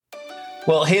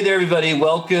Well, hey there, everybody.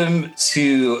 Welcome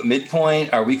to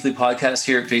Midpoint, our weekly podcast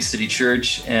here at Faith City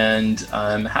Church. And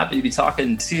I'm happy to be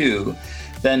talking to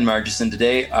Ben Margison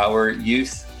today, our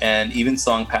youth and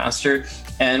evensong pastor.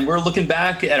 And we're looking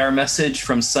back at our message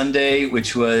from Sunday,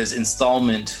 which was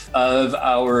installment of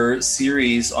our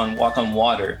series on Walk on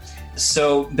Water.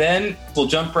 So, Ben, we'll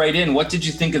jump right in. What did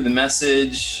you think of the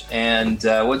message and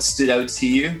what stood out to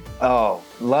you? Oh,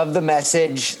 love the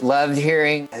message. Loved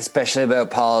hearing, especially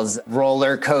about Paul's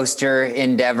roller coaster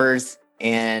endeavors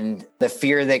and the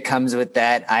fear that comes with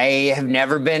that. I have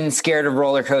never been scared of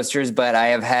roller coasters, but I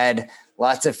have had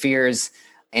lots of fears,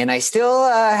 and I still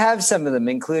have some of them,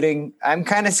 including I'm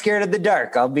kind of scared of the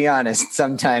dark, I'll be honest,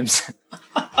 sometimes.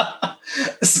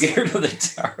 Scared of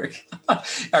the dark.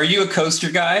 Are you a coaster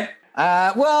guy?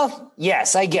 Well,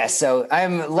 yes, I guess so.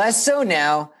 I'm less so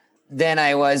now than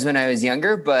I was when I was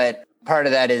younger, but part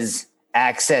of that is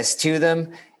access to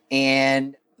them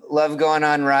and love going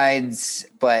on rides.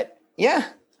 But yeah,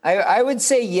 I would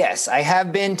say yes. I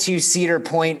have been to Cedar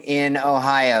Point in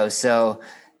Ohio, so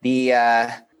the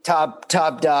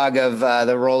top dog of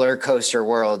the roller coaster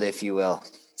world, if you will.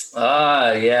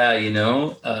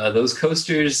 Yeah, those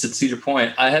coasters at Cedar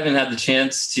Point, I haven't had the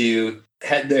chance to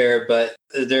head there, but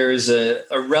there's a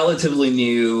relatively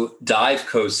new dive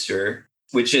coaster,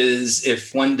 which is,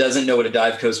 if one doesn't know what a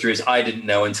dive coaster is, I didn't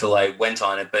know until I went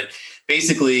on it. But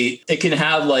basically, it can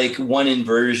have like one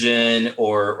inversion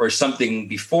or something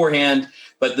beforehand.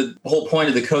 But the whole point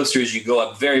of the coaster is you go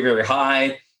up very, very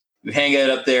high, you hang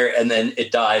out up there, and then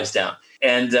it dives down.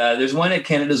 And there's one at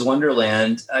Canada's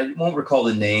Wonderland. I won't recall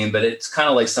the name, but it's kind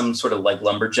of like some sort of like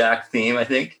lumberjack theme, I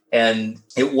think. And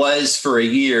it was for a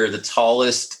year the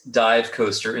tallest dive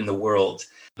coaster in the world.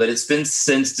 But it's been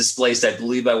since displaced, I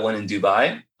believe, by one in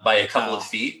Dubai by a couple of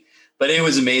feet. But it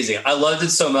was amazing. I loved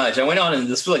it so much. I went on it,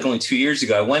 this was like only 2 years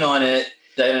ago. I went on it.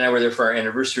 Diane and I were there for our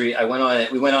anniversary. I went on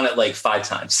it. We went on it like 5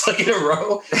 times, like in a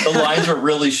row. The lines were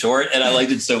really short, and I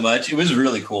liked it so much. It was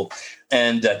really cool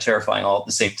and terrifying all at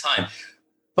the same time.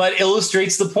 But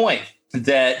illustrates the point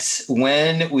that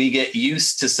when we get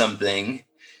used to something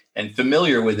and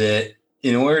familiar with it,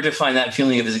 in order to find that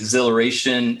feeling of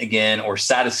exhilaration again, or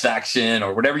satisfaction,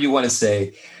 or whatever you want to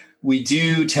say, we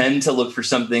do tend to look for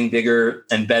something bigger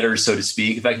and better, so to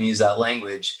speak, if I can use that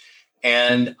language.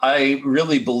 And I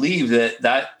really believe that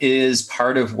that is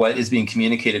part of what is being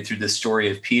communicated through this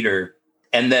story of Peter.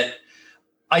 And that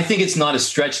I think it's not a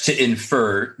stretch to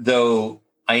infer, though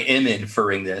I am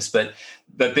inferring this, but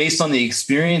based on the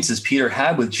experiences Peter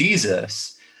had with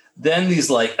Jesus, then these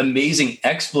like amazing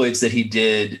exploits that he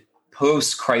did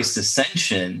post Christ's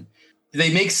ascension,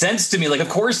 they make sense to me. Like, of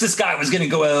course, this guy was going to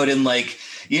go out and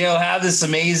have this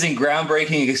amazing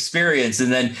groundbreaking experience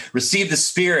and then receive the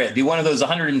Spirit, be one of those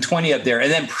 120 up there,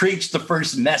 and then preach the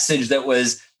first message that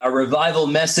was a revival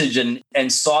message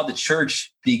and saw the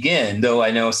church begin. Though I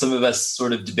know some of us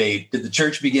sort of debate, did the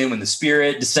church begin when the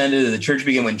Spirit descended? Did the church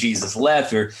begin when Jesus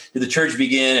left? Or did the church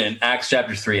begin in Acts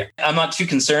chapter 3? I'm not too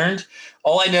concerned.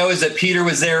 All I know is that Peter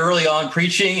was there early on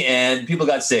preaching and people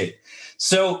got saved.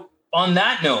 So on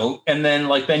that note, and then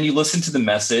like Ben, you listened to the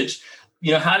message,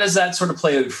 how does that sort of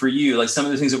play out for you? Like some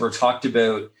of the things that were talked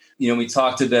about, we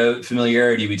talked about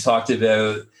familiarity. We talked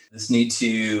about this need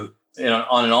to,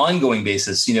 on an ongoing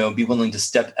basis, be willing to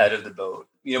step out of the boat.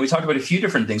 We talked about a few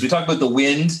different things. We talked about the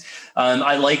wind.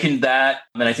 I likened that,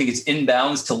 and I think it's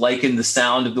inbounds to liken the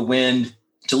sound of the wind,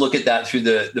 to look at that through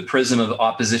the prism of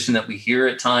opposition that we hear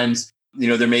at times.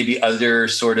 There may be other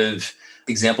sort of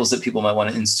examples that people might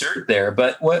want to insert there.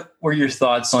 But what were your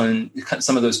thoughts on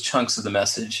some of those chunks of the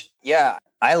message? Yeah,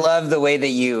 I love the way that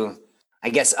you, I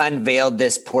guess, unveiled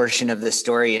this portion of the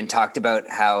story and talked about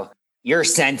how your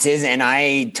sense is, and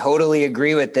I totally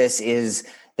agree with this, is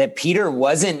that Peter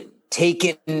wasn't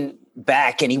taken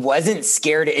back and he wasn't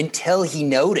scared until he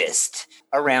noticed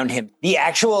around him. The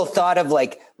actual thought of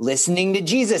like listening to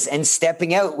Jesus and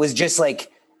stepping out was just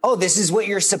like, oh, this is what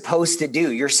you're supposed to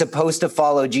do. You're supposed to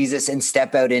follow Jesus and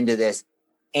step out into this.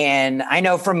 And I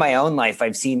know from my own life,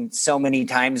 I've seen so many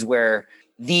times where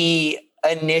the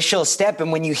initial step,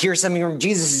 and when you hear something from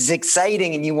Jesus, is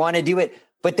exciting and you want to do it.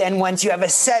 But then once you have a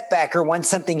setback or once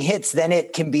something hits, then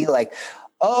it can be like,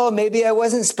 oh, maybe I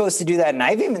wasn't supposed to do that. And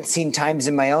I've even seen times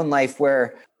in my own life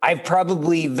where I've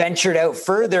probably ventured out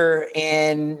further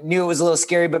and knew it was a little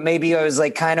scary, but maybe I was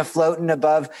like kind of floating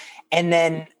above. And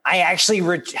then I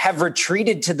actually have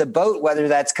retreated to the boat, whether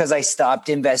that's because I stopped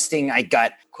investing. I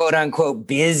got quote unquote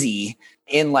busy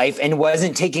in life and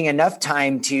wasn't taking enough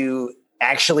time to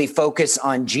actually focus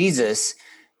on Jesus,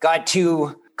 got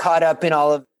too caught up in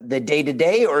all of the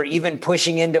day-to-day, or even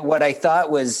pushing into what I thought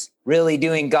was really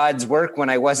doing God's work when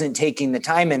I wasn't taking the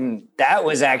time. And that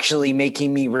was actually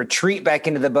making me retreat back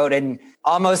into the boat and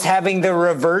almost having the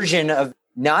reversion of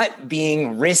not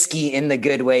being risky in the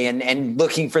good way and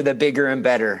looking for the bigger and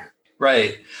better.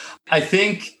 Right. I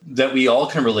think that we all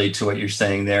can relate to what you're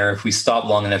saying there if we stop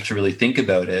long enough to really think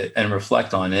about it and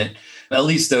reflect on it. At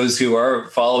least those who are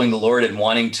following the Lord and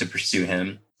wanting to pursue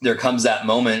him, there comes that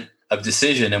moment of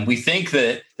decision. And we think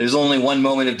that there's only one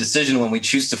moment of decision when we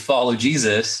choose to follow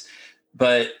Jesus,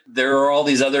 but there are all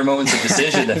these other moments of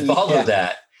decision that follow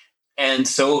that. And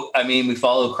so, I mean, we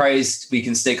follow Christ, we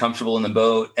can stay comfortable in the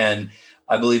boat. And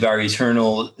I believe our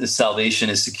eternal salvation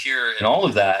is secure in all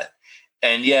of that.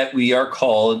 And yet we are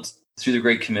called through the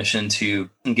Great Commission to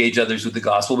engage others with the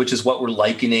gospel, which is what we're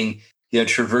likening,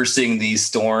 traversing these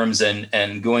storms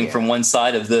and going from one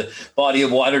side of the body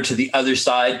of water to the other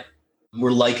side.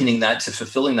 We're likening that to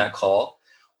fulfilling that call,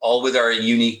 all with our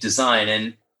unique design.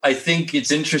 And I think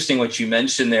it's interesting what you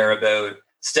mentioned there about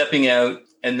stepping out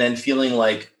and then feeling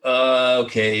like,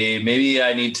 okay, maybe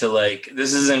I need to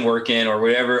this isn't working or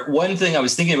whatever. One thing I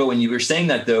was thinking about when you were saying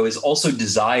that, though, is also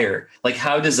desire, like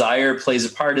how desire plays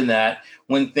a part in that.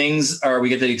 When we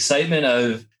get the excitement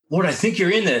of, Lord, I think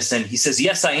you're in this. And he says,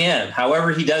 yes, I am.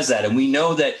 However, he does that. And we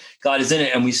know that God is in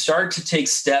it. And we start to take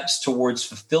steps towards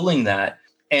fulfilling that.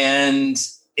 And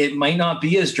it might not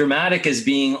be as dramatic as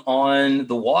being on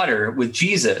the water with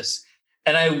Jesus.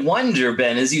 And I wonder,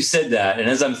 Ben, as you said that, and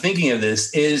as I'm thinking of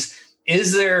this, is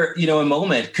there, a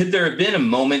moment, could there have been a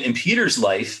moment in Peter's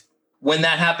life when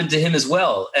that happened to him as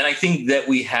well? And I think that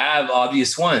we have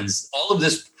obvious ones. All of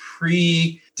this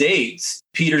predates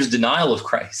Peter's denial of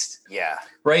Christ. Yeah.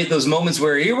 Right? Those moments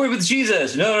where you're with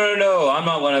Jesus. No, I'm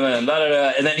not one of them. Blah, blah,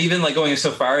 blah. And then even going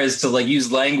so far as to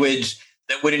use language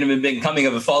that wouldn't have been becoming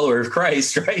of a follower of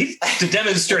Christ, right? To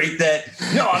demonstrate that,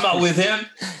 no, I'm not with him.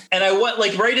 And I want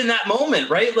right in that moment,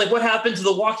 right? What happened to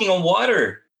the walking on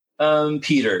water,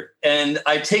 Peter? And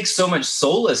I take so much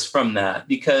solace from that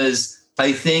because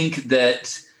I think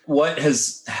that what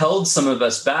has held some of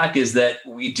us back is that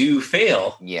we do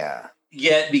fail. Yeah.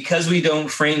 Yet because we don't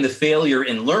frame the failure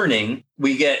in learning,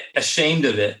 we get ashamed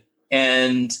of it.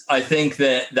 And I think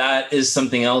that is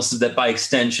something else that by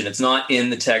extension, it's not in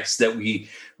the text that we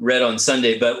read on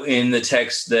Sunday, but in the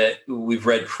text that we've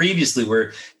read previously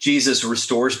where Jesus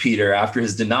restores Peter after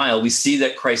his denial, we see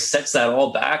that Christ sets that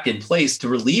all back in place to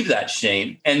relieve that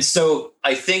shame. And so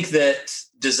I think that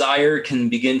desire can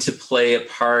begin to play a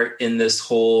part in this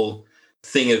whole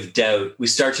thing of doubt. We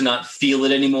start to not feel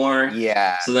it anymore.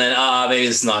 Yeah. So then, maybe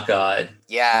it's not God.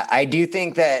 Yeah. I do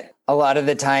think that a lot of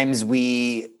the times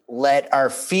we let our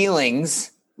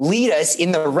feelings lead us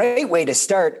in the right way to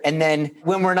start. And then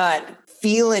when we're not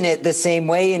feeling it the same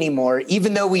way anymore,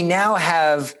 even though we now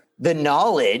have the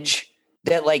knowledge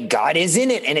that God is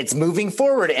in it and it's moving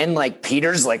forward. And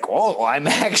Peter's oh, I'm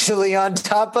actually on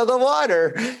top of the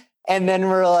water. And then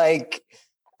we're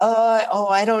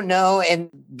I don't know. And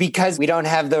because we don't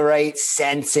have the right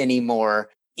sense anymore,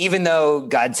 even though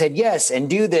God said yes and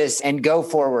do this and go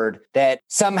forward, that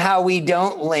somehow we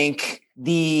don't link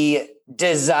the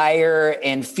desire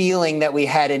and feeling that we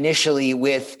had initially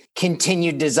with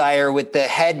continued desire, with the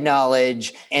head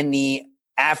knowledge and the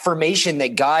affirmation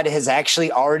that God has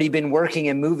actually already been working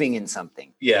and moving in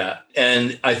something. Yeah.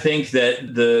 And I think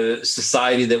that the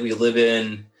society that we live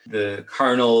in, the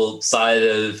carnal side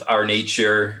of our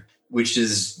nature, which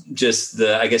is just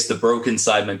the broken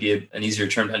side might be an easier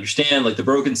term to understand, the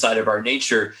broken side of our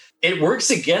nature, it works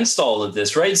against all of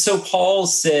this, right? So Paul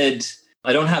said,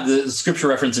 I don't have the scripture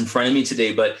reference in front of me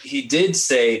today, but he did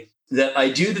say that I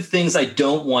do the things I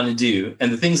don't want to do,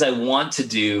 and the things I want to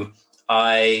do,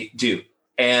 I do.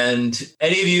 And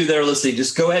any of you that are listening,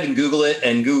 just go ahead and Google it,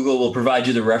 and Google will provide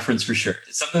you the reference for sure.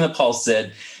 It's something that Paul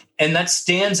said. And that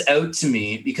stands out to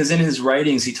me because in his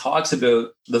writings, he talks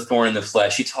about the thorn in the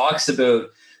flesh. He talks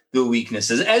about the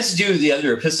weaknesses, as do the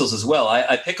other epistles as well.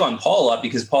 I pick on Paul a lot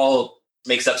because Paul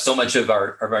makes up so much of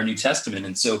our New Testament.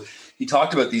 And so he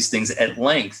talked about these things at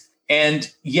length.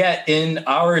 And yet in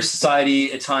our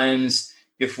society, at times,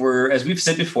 if we're, as we've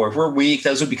said before, if we're weak,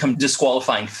 those would become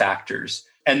disqualifying factors.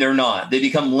 And they're not. They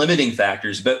become limiting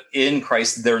factors, but in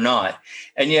Christ, they're not.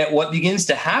 And yet what begins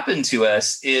to happen to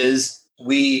us is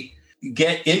we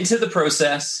get into the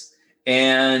process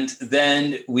and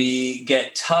then we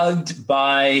get tugged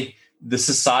by the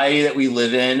society that we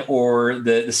live in or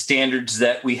the standards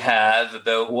that we have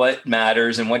about what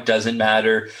matters and what doesn't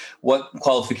matter, what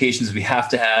qualifications we have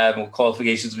to have and what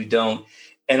qualifications we don't.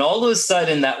 And all of a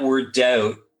sudden that word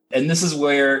doubt And this is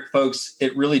where, folks,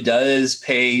 it really does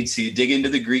pay to dig into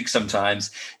the Greek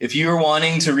sometimes. If you're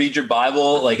wanting to read your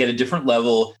Bible like at a different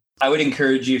level, I would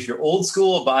encourage you, if you're old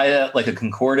school, buy a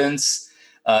concordance,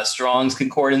 Strong's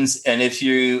concordance. And if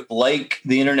you like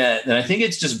the internet, then I think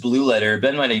it's just Blue Letter.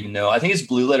 Ben might even know. I think it's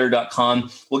blueletter.com.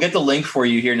 We'll get the link for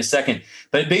you here in a second.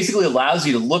 But it basically allows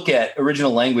you to look at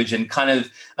original language and kind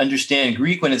of understand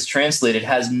Greek when it's translated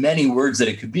has many words that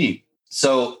it could be.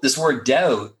 So this word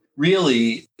doubt,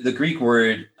 really, the Greek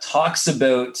word talks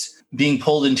about being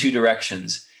pulled in two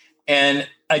directions. And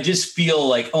I just feel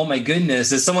like, oh my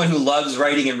goodness, as someone who loves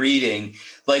writing and reading,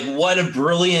 like what a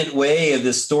brilliant way of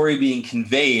this story being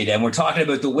conveyed. And we're talking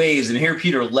about the waves. And here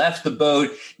Peter left the boat.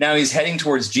 Now he's heading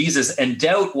towards Jesus. And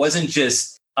doubt wasn't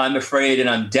just, I'm afraid and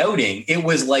I'm doubting. It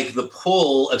was like the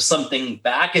pull of something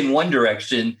back in one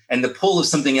direction and the pull of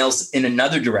something else in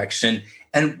another direction.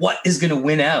 And what is going to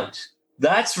win out?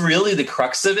 That's really the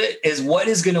crux of it, is what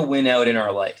is going to win out in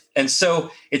our life. And so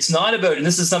it's not about, and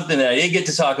this is something that I didn't get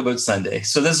to talk about Sunday.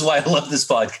 So this is why I love this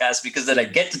podcast, because then I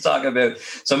get to talk about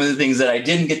some of the things that I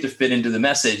didn't get to fit into the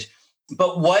message.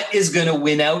 But what is going to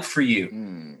win out for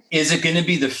you? Is it going to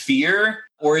be the fear,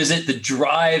 or is it the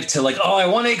drive to like, oh, I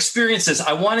want to experience this.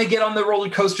 I want to get on the roller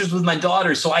coasters with my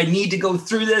daughter. So I need to go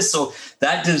through this. So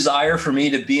that desire for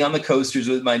me to be on the coasters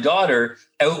with my daughter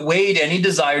outweighed any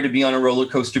desire to be on a roller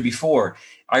coaster before.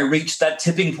 I reached that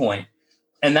tipping point.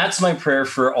 And that's my prayer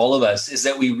for all of us, is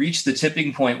that we reach the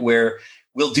tipping point where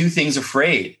we'll do things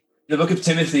afraid. The book of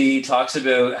Timothy talks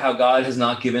about how God has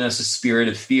not given us a spirit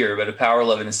of fear, but a power,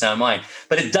 love, and a sound mind.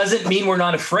 But it doesn't mean we're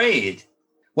not afraid.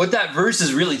 What that verse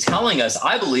is really telling us,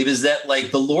 I believe, is that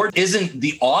like the Lord isn't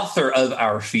the author of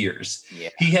our fears. Yeah.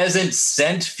 He hasn't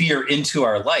sent fear into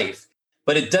our life,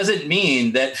 but it doesn't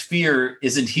mean that fear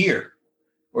isn't here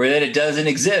or that it doesn't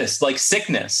exist, like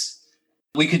sickness.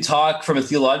 We could talk from a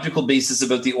theological basis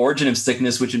about the origin of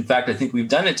sickness, which in fact, I think we've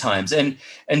done at times. And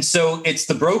so it's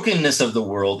the brokenness of the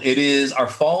world. It is our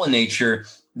fallen nature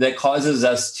that causes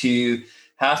us to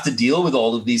have to deal with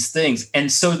all of these things.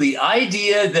 And so the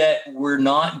idea that we're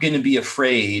not going to be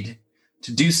afraid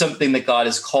to do something that God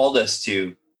has called us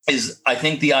to is, I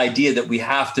think, the idea that we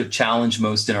have to challenge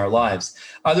most in our lives.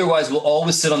 Otherwise, we'll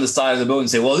always sit on the side of the boat and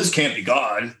say, well, this can't be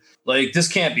God. Like, this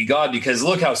can't be God because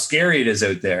look how scary it is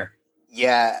out there.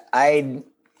 Yeah, I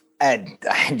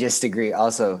just agree.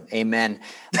 Also, amen.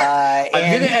 I'm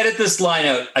going to edit this line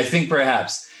out, I think,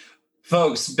 perhaps.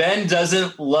 Folks, Ben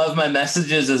doesn't love my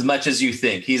messages as much as you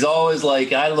think. He's always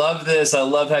like, I love this. I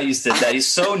love how you said that. He's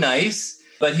so nice,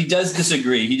 but he does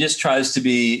disagree. He just tries to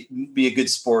be a good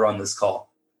sport on this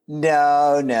call.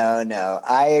 No.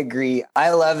 I agree.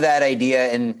 I love that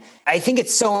idea. And I think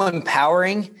it's so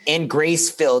empowering and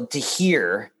grace-filled to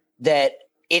hear that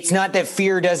it's not that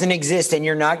fear doesn't exist and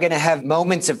you're not going to have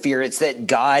moments of fear. It's that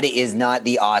God is not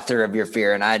the author of your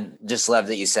fear. And I just love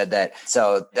that you said that.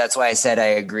 So that's why I said I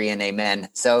agree and amen.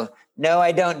 So no,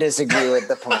 I don't disagree with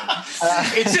the point.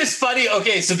 It's just funny.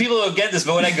 Okay, so people don't get this,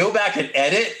 but when I go back and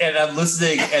edit and I'm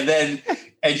listening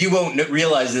and you won't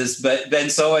realize this, but Ben,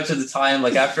 so much of the time,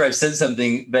 like after I've said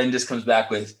something, Ben just comes back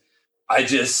with, I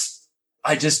just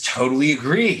totally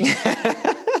agree.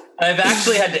 I've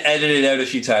actually had to edit it out a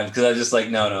few times because I was just like,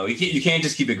 no, you can't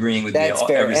just keep agreeing with That's me.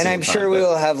 Fair. And I'm sure we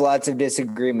will have lots of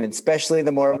disagreements, especially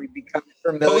the more we become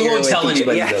familiar. But we won't tell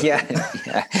anybody.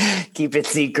 Yeah. Keep it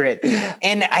secret.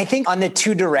 And I think on the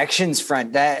two directions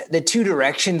front, that the two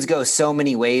directions go so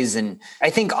many ways. And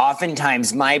I think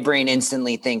oftentimes my brain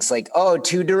instantly thinks like, oh,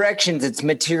 two directions, it's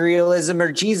materialism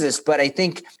or Jesus. But I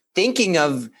think thinking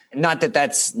of, not that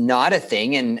that's not a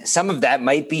thing, and some of that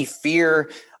might be fear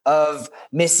of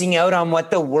missing out on what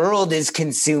the world is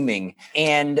consuming.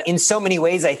 And in so many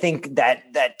ways, I think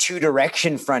that two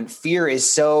direction front fear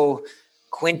is so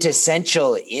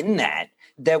quintessential in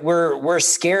that we're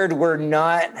scared we're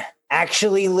not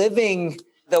actually living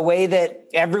the way that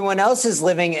everyone else is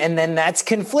living. And then that's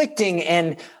conflicting.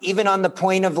 And even on the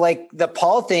point of like the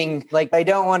Paul thing, like I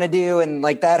don't want to do, and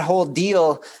like that whole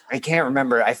deal, I can't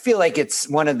remember. I feel like it's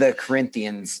one of the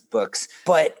Corinthians books,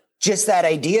 but just that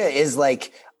idea is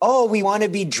like, oh, we want to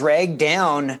be dragged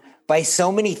down by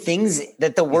so many things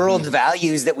that the world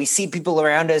values that we see people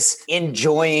around us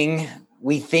enjoying.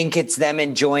 We think it's them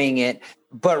enjoying it,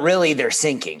 but really they're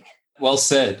sinking. Well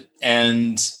said.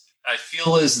 And I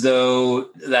feel as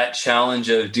though that challenge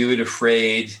of do it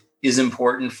afraid is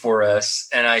important for us.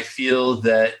 And I feel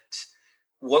that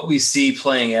what we see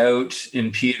playing out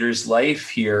in Peter's life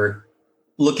here,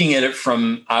 looking at it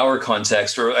from our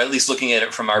context, or at least looking at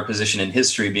it from our position in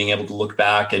history, being able to look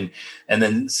back and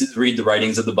then read the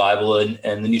writings of the Bible and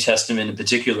the New Testament in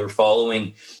particular,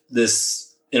 following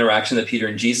this interaction that Peter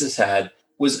and Jesus had,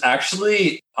 was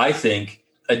actually, I think,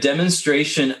 a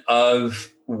demonstration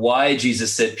of why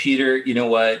Jesus said, Peter, you know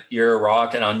what? You're a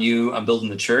rock, and on you, I'm building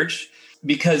the church.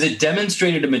 Because it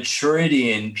demonstrated a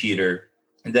maturity in Peter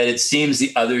that it seems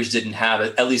the others didn't have,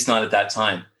 at least not at that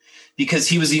time. Because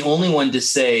he was the only one to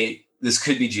say, this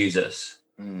could be Jesus.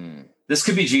 This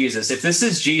could be Jesus. If this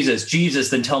is Jesus,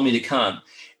 then tell me to come.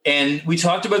 And we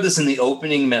talked about this in the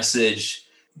opening message.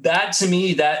 That, to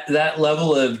me, that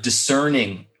level of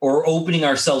discerning or opening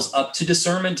ourselves up to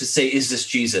discernment to say, is this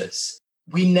Jesus?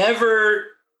 We never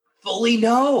fully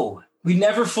know.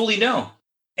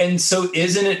 And so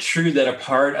isn't it true that a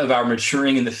part of our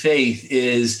maturing in the faith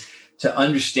is to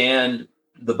understand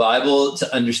the Bible,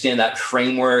 to understand that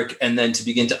framework, and then to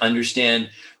begin to understand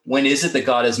when is it that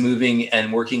God is moving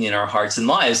and working in our hearts and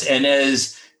lives? And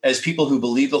as people who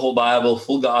believe the whole Bible,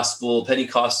 full gospel,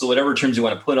 Pentecostal, whatever terms you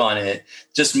want to put on it,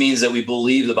 just means that we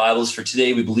believe the Bible is for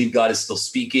today. We believe God is still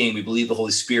speaking. We believe the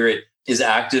Holy Spirit is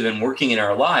active and working in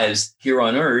our lives here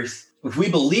on earth. If we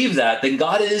believe that, then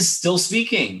God is still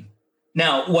speaking.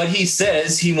 Now, what he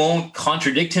says, he won't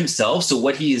contradict himself. So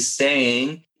what he is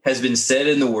saying has been said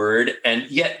in the word,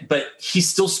 but he's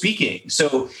still speaking.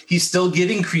 So he's still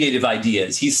giving creative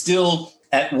ideas. He's still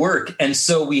at work. And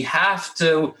so we have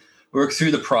to work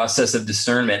through the process of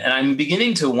discernment. And I'm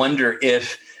beginning to wonder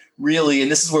if really, and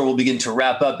this is where we'll begin to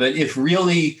wrap up, but if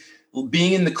really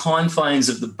being in the confines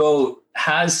of the boat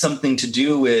has something to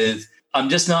do with, I'm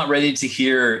just not ready to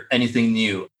hear anything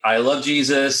new. I love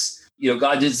Jesus. You know,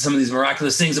 God did some of these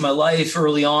miraculous things in my life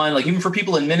early on. Like even for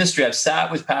people in ministry, I've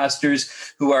sat with pastors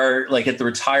who are like at the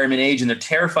retirement age and they're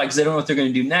terrified because they don't know what they're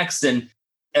going to do next. And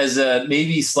as a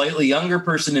maybe slightly younger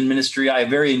person in ministry, I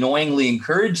very annoyingly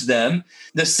encourage them.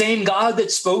 The same God that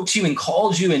spoke to you and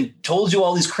called you and told you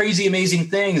all these crazy, amazing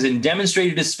things and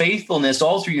demonstrated his faithfulness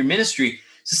all through your ministry,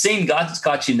 it's the same God that's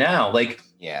got you now. Like,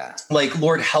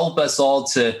 Lord, help us all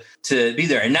to be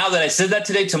there. And now that I said that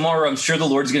today, tomorrow, I'm sure the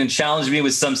Lord's going to challenge me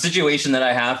with some situation that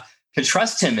I have to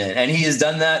trust him in. And he has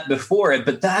done that before.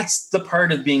 But that's the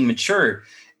part of being mature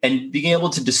and being able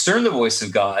to discern the voice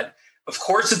of God. Of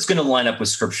course, it's going to line up with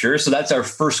scripture. So that's our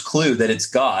first clue that it's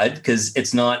God, because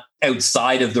it's not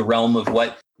outside of the realm of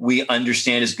what we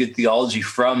understand as good theology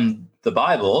from the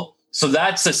Bible. So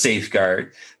that's a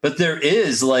safeguard. But there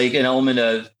is like an element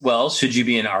of, well, should you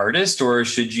be an artist or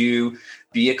should you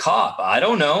be a cop? I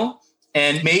don't know.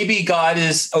 And maybe God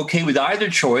is okay with either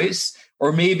choice,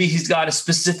 or maybe he's got a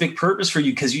specific purpose for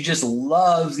you because you just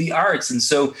love the arts. And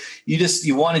so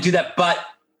you want to do that. But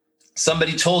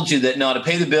somebody told you that no, to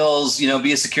pay the bills,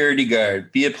 be a security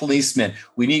guard, be a policeman.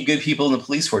 We need good people in the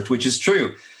police force, which is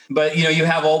true. But, you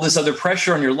have all this other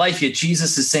pressure on your life, yet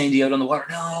Jesus is saying to you out on the water,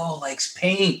 no, like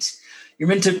paint. You're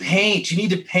meant to paint. You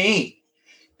need to paint.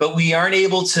 But we aren't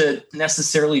able to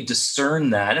necessarily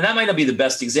discern that. And that might not be the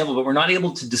best example, but we're not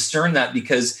able to discern that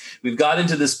because we've got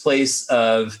into this place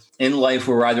in life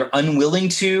where we're either unwilling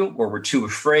to, or we're too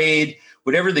afraid,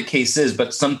 whatever the case is,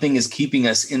 but something is keeping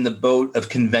us in the boat of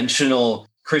conventional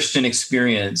Christian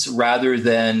experience rather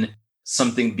than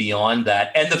something beyond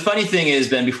that. And the funny thing is,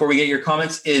 Ben, before we get your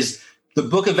comments, is the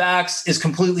book of Acts is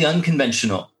completely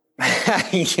unconventional.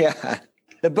 Yeah.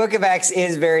 The book of Acts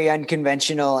is very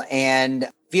unconventional and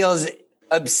feels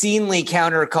obscenely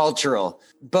countercultural,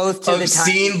 both to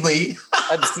obscenely.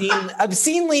 the time.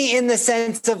 Obscenely in the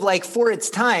sense of like for its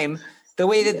time, the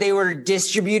way that they were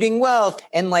distributing wealth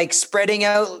and like spreading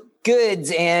out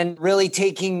goods and really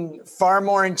taking far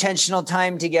more intentional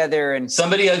time together. And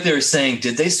somebody out there is saying,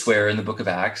 did they swear in the book of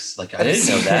Acts? Like, I didn't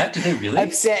know that. Did they really?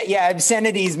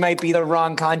 Obscenities might be the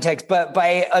wrong context, but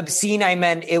by obscene, I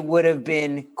meant it would have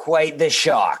been quite the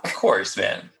shock. Of course,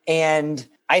 man. And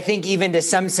I think even to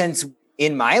some sense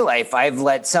in my life, I've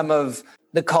let some of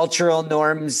the cultural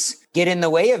norms get in the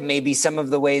way of maybe some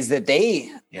of the ways that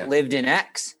they lived in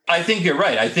X. I think you're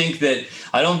right. I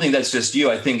don't think that's just you.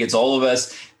 I think it's all of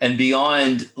us and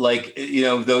beyond, like,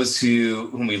 those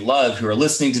whom we love, who are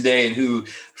listening today and who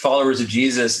followers of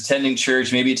Jesus, attending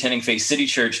church, maybe attending Faith City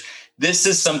Church. This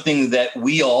is something that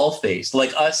we all face,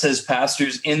 like us as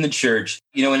pastors in the church,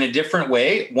 in a different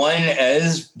way. One,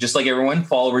 as just like everyone,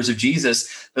 followers of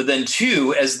Jesus, but then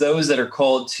two, as those that are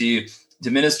called to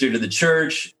minister to the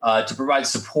church, to provide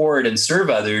support and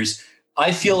serve others.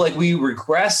 I feel like we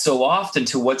regress so often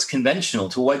to what's conventional,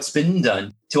 to what's been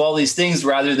done, to all these things,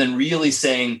 rather than really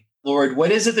saying, Lord,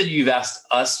 what is it that you've asked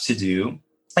us to do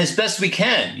as best we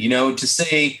can, to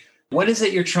say, what is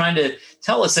it you're trying to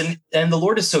tell us? And the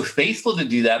Lord is so faithful to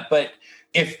do that. But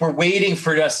if we're waiting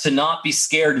for us to not be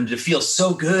scared and to feel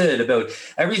so good about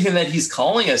everything that he's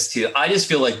calling us to, I just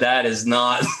feel like that is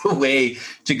not the way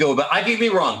to go about. I could be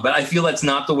wrong, but I feel that's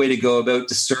not the way to go about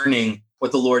discerning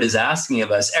what the Lord is asking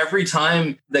of us. Every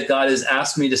time that God has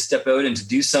asked me to step out and to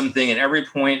do something, at every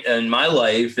point in my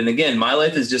life, and again, my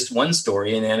life is just one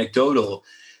story and anecdotal.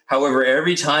 However,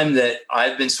 every time that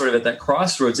I've been sort of at that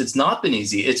crossroads, it's not been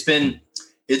easy. It's been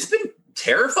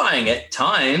terrifying at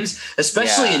times,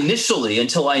 especially initially,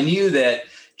 until I knew that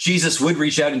Jesus would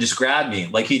reach out and just grab me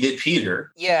like he did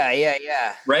Peter.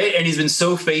 Yeah. Right. And he's been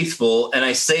so faithful. And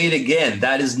I say it again,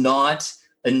 that is not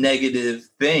a negative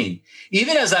thing.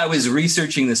 Even as I was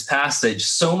researching this passage,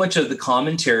 so much of the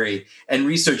commentary and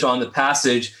research on the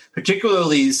passage,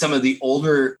 particularly some of the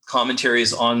older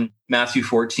commentaries on Matthew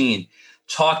 14,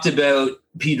 talked about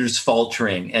Peter's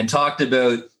faltering and talked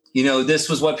about, this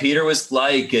was what Peter was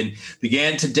like, and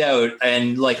began to doubt,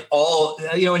 and like all,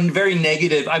 in very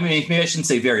negative, I mean, maybe I shouldn't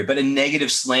say very, but a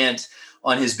negative slant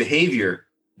on his behavior.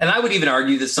 And I would even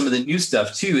argue that some of the new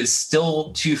stuff too is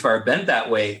still too far bent that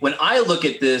way. When I look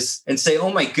at this and say,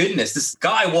 oh my goodness, this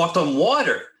guy walked on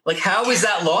water. Like, how is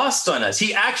that lost on us?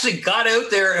 He actually got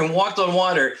out there and walked on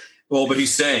water. Well, but he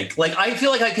sank. Like, I feel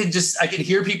like I could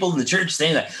hear people in the church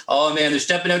saying that, oh man, they're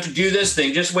stepping out to do this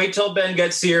thing. Just wait till Ben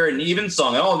gets here, and even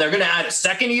song. Oh, they're going to add a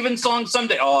second even song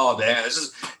someday. Oh man, this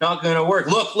is not going to work.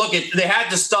 Look, they had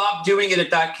to stop doing it at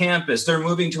that campus. They're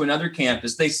moving to another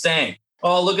campus. They sank.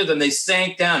 Oh, look at them. They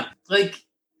sank down. Like,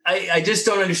 I just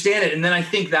don't understand it. And then I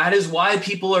think that is why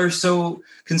people are so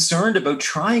concerned about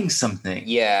trying something.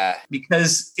 Yeah.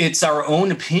 Because it's our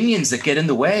own opinions that get in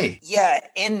the way. Yeah.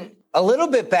 And a little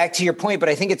bit back to your point, but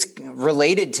I think it's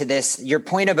related to this, your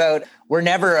point about we're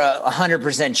never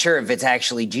 100% sure if it's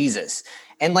actually Jesus.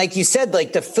 And like you said,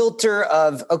 like the filter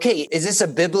of, okay, is this a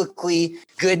biblically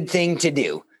good thing to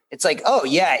do? It's like, oh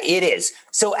yeah, it is.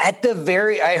 So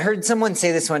I heard someone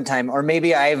say this one time, or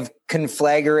maybe I've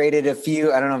conflagrated a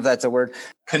few. I don't know if that's a word.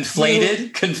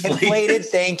 Conflated.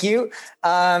 Thank you.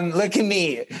 Look at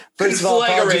me. First of all,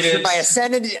 apologies for my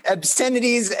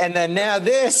obscenities, and then now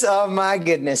this. Oh my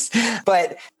goodness!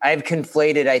 But I've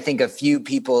conflated, I think, a few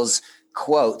people's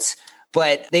quotes.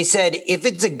 But they said, if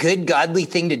it's a good, godly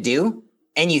thing to do,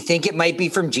 and you think it might be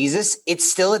from Jesus, it's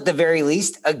still at the very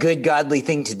least a good, godly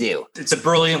thing to do. It's a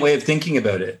brilliant way of thinking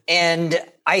about it. And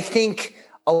I think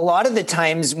a lot of the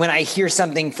times when I hear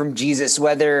something from Jesus,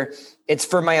 whether it's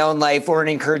for my own life or an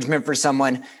encouragement for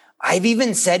someone, I've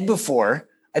even said before,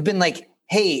 I've been like,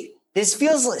 hey, this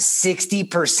feels like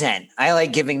 60%. I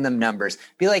like giving them numbers.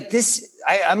 Be like this,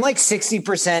 I'm like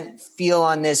 60% feel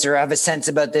on this or have a sense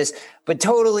about this, but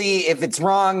totally if it's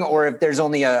wrong or if there's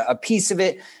only a piece of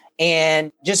it,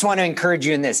 and just want to encourage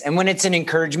you in this. And when it's an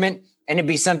encouragement and it'd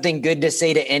be something good to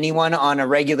say to anyone on a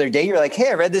regular day, you're like, hey,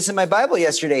 I read this in my Bible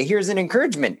yesterday. Here's an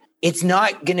encouragement. It's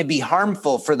not going to be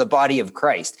harmful for the body of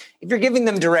Christ. If you're giving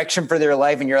them direction for their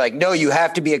life and you're like, no, you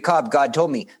have to be a cop, God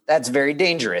told me, that's very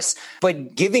dangerous.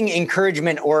 But giving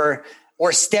encouragement or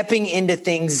stepping into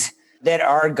things that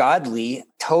are godly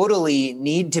totally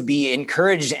need to be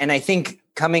encouraged. And I think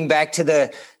coming back to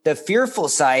the fearful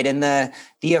side and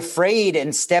the afraid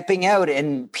and stepping out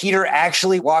and Peter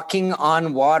actually walking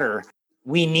on water,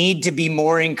 we need to be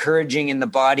more encouraging in the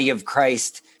body of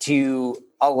Christ to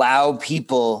allow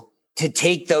people to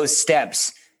take those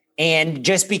steps. And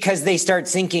just because they start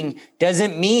sinking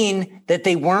doesn't mean that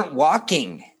they weren't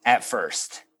walking at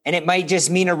first. And it might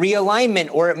just mean a realignment,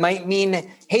 or it might mean,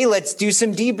 hey, let's do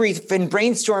some debrief and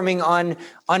brainstorming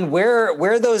on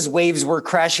where those waves were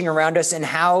crashing around us and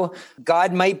how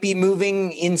God might be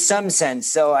moving in some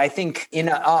sense. So I think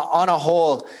on a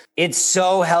whole, it's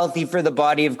so healthy for the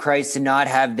body of Christ to not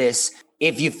have this.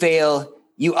 If you fail,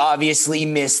 you obviously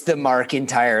missed the mark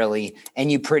entirely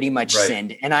and you pretty much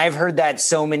sinned. And I've heard that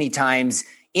so many times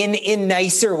in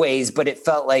nicer ways, but it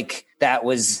felt like that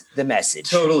was the message.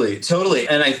 Totally.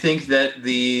 And I think that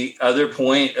the other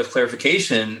point of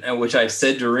clarification, which I've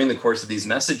said during the course of these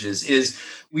messages, is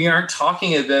we aren't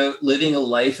talking about living a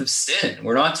life of sin.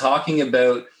 We're not talking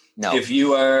about if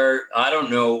you are, I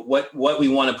don't know what we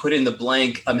want to put in the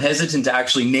blank. I'm hesitant to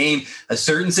actually name a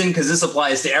certain sin because this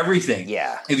applies to everything.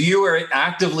 Yeah. If you are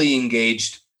actively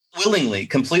engaged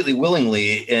completely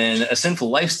willingly in a sinful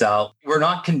lifestyle, we're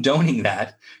not condoning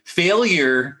that.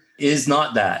 Failure is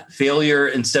not that. Failure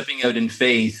and stepping out in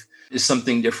faith is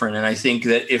something different. And I think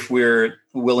that if we're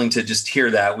willing to just hear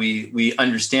that, we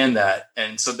understand that.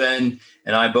 And so Ben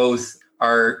and I both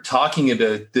are talking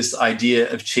about this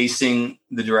idea of chasing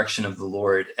the direction of the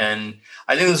Lord. And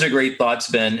I think those are great thoughts,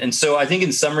 Ben. And so I think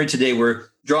in summary today, we're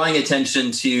drawing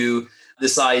attention to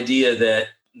this idea that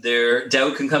their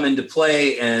doubt can come into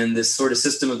play, and this sort of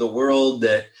system of the world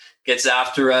that gets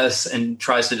after us and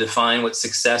tries to define what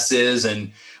success is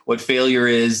and what failure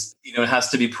is, it has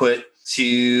to be put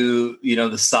to,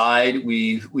 the side.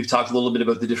 We've talked a little bit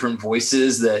about the different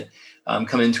voices that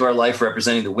come into our life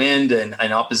representing the wind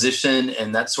and opposition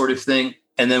and that sort of thing.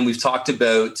 And then we've talked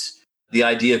about the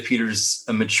idea of Peter's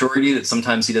maturity that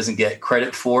sometimes he doesn't get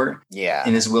credit for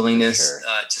in his willingness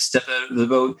to step out of the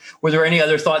boat. Were there any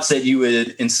other thoughts that you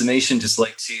would, in summation, just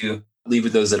like to leave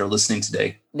with those that are listening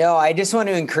today? No, I just want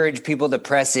to encourage people to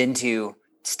press into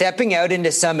stepping out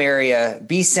into some area,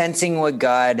 be sensing what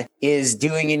God is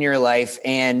doing in your life.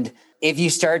 And if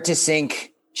you start to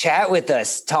sink, chat with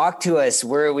us, talk to us.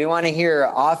 We want to hear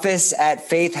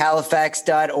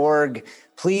office@faithhalifax.org.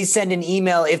 Please send an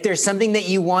email if there's something that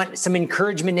you want some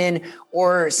encouragement in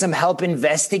or some help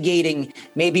investigating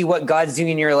maybe what God's doing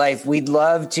in your life. We'd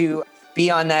love to be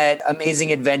on that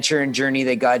amazing adventure and journey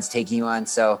that God's taking you on.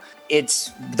 So it's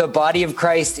the body of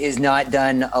Christ is not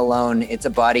done alone. It's a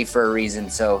body for a reason.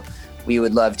 So we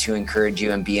would love to encourage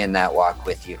you and be in that walk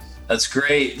with you. That's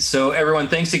great. So everyone,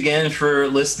 thanks again for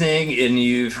listening. And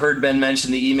you've heard Ben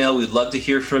mention the email. We'd love to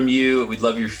hear from you. We'd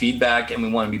love your feedback, and we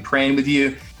want to be praying with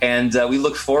you. And we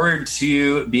look forward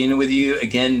to being with you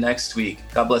again next week.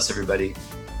 God bless everybody.